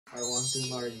I want to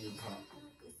marry with her.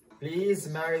 Please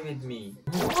marry with me.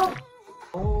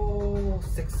 Oh,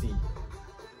 sexy.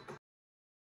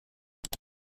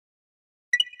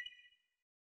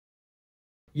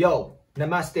 Yo,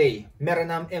 namaste. मेरा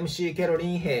नाम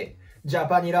MC-KERORIN है.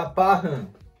 जापानी wrapper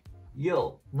हूँ.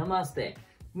 Yo, namaste.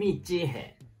 Michi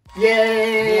hai.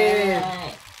 Yay!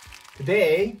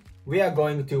 Today we are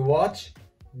going to watch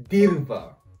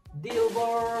DILBAR.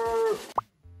 DILBAR.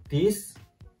 This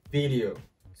video's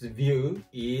view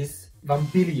is 1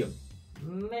 billion.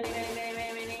 Many.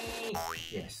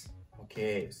 Yes.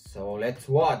 Okay, so let's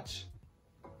watch.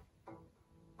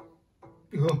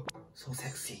 Oh, so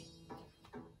sexy.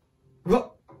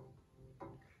 Whoa.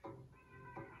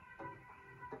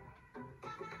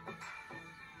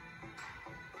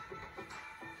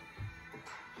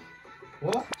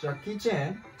 What? Jackie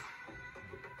Chan?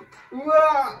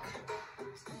 Wow!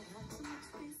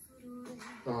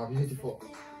 Oh, beautiful.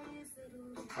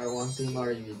 I want to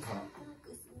marry with her.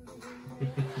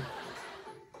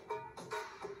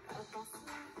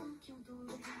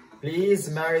 Please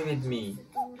marry with me.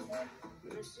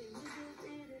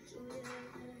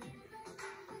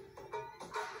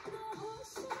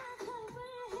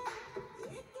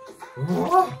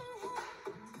 What?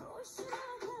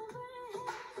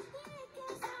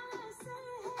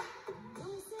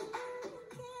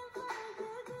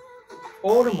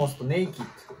 Almost naked.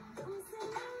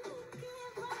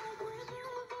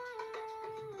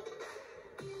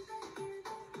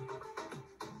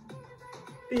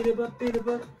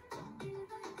 DILBAR.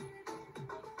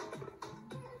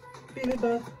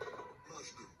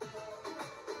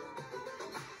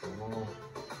 Oh,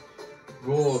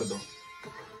 gordo.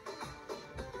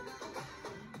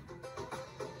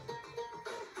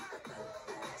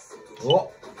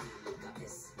 Oh.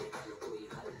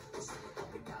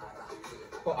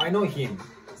 Oh, I know him.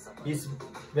 He's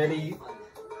very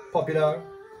popular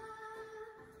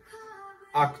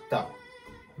actor.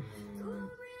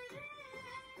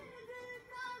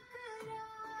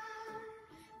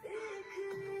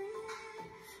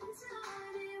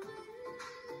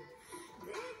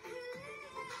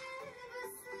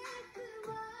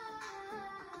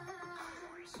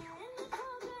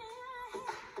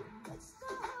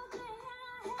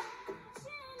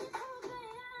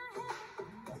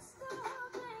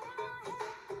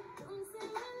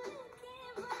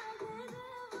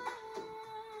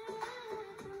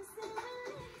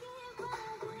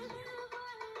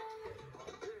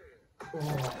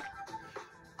 Oh.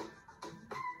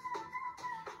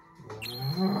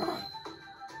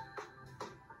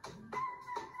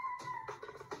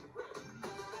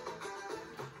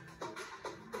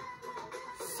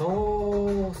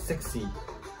 So sexy.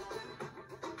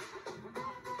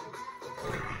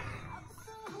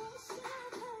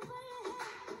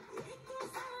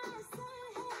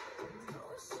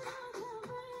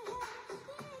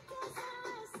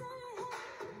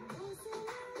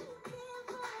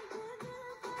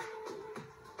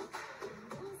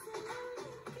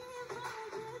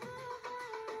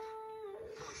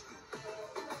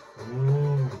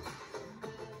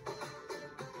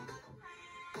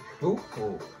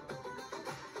 Oh.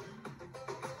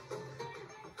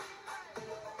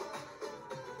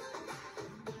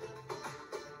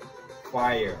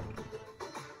 Fire.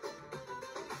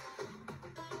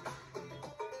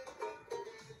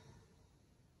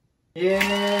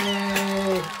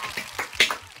 Yay!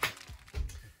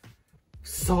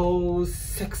 So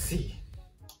sexy.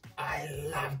 I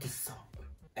love this song.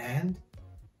 And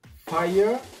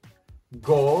fire,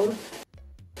 gold,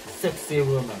 sexy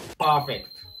woman. Perfect.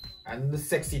 And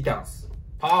sexy dance.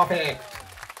 Perfect.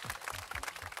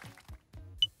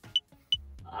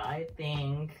 I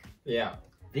think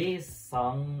this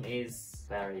song is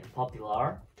very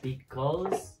popular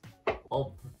because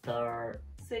of the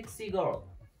sexy girl.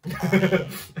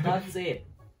 That's it.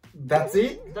 That's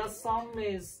it? The song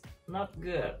is not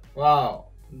good. Wow.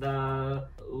 The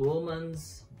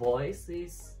woman's voice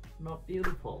is not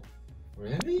beautiful.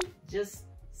 Really? Just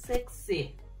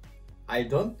sexy. I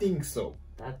don't think so.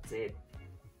 That's it.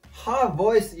 Her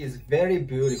voice is very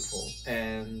beautiful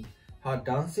and her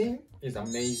dancing is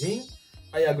amazing.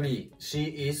 I agree, she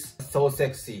is so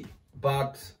sexy,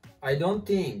 but I don't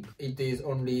think it is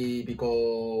only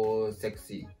because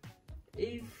sexy.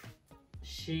 If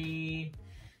she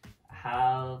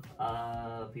have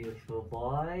a beautiful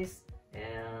voice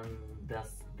and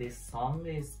this song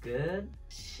is good,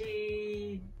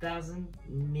 she doesn't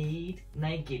need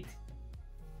naked.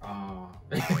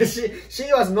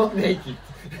 She was not naked.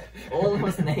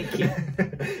 Almost naked.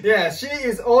 Yeah, she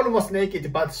is almost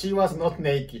naked, but she was not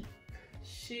naked.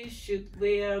 She should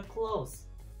wear clothes.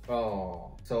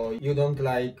 Oh, so you don't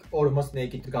like almost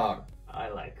naked girl? I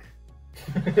like.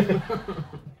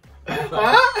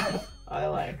 What? I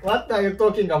like. What are you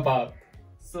talking about?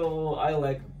 So I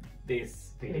like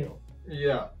this video.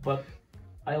 Yeah. But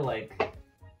I like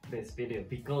this video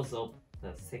because of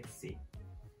the sexy.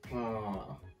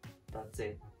 That's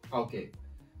it. Okay.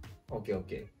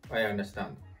 Okay. I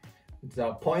understand.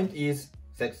 The point is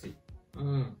sexy.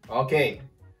 Okay.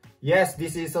 Yes,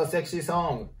 this is a sexy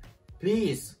song.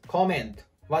 Please comment.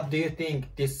 What do you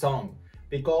think this song?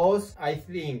 Because I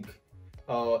think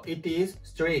it is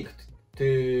strict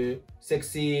to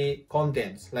sexy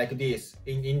contents like this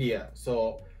in India.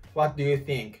 So what do you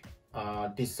think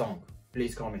this song?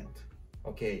 Please comment.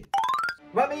 Okay.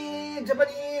 Mami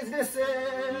Japanese lesson!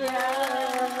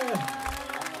 Yeah!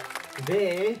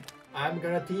 Today I'm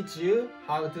gonna teach you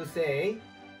how to say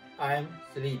I'm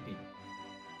sleepy.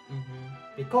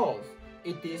 Because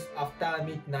it is after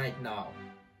midnight now.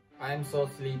 I'm so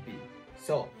sleepy.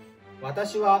 So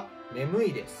私は眠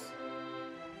いです。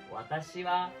私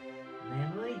は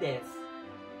眠いです。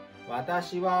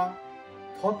私は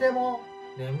とても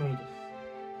眠いです。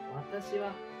私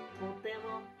はとて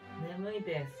も眠い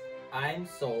です。I'm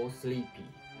so sleepy.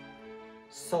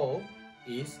 So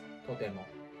is とても。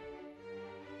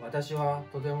私は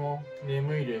とても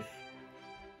眠いです。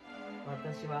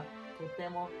私はとて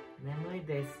も眠い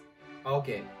です。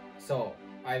Okay, so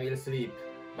I will sleep.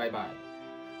 Bye bye.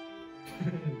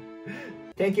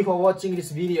 Thank you for watching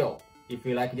this video. If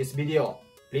you like this video,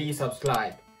 please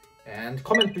subscribe and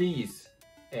comment please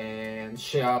and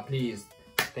share please.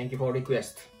 Thank you for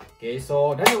request. Okay,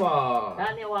 so 何は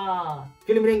何は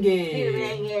フィルムレンゲフィルム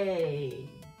レンゲ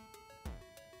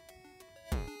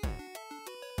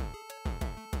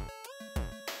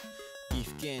岐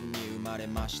阜県に生まれ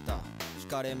ました。聞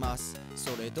かれます。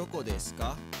それどこです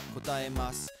か？答え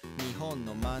ます。日本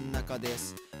の真ん中で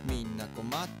す。みんな困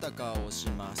った顔をし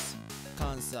ます。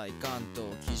関西、関東、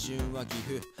基準は岐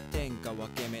阜。天下分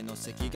け目の関ヶ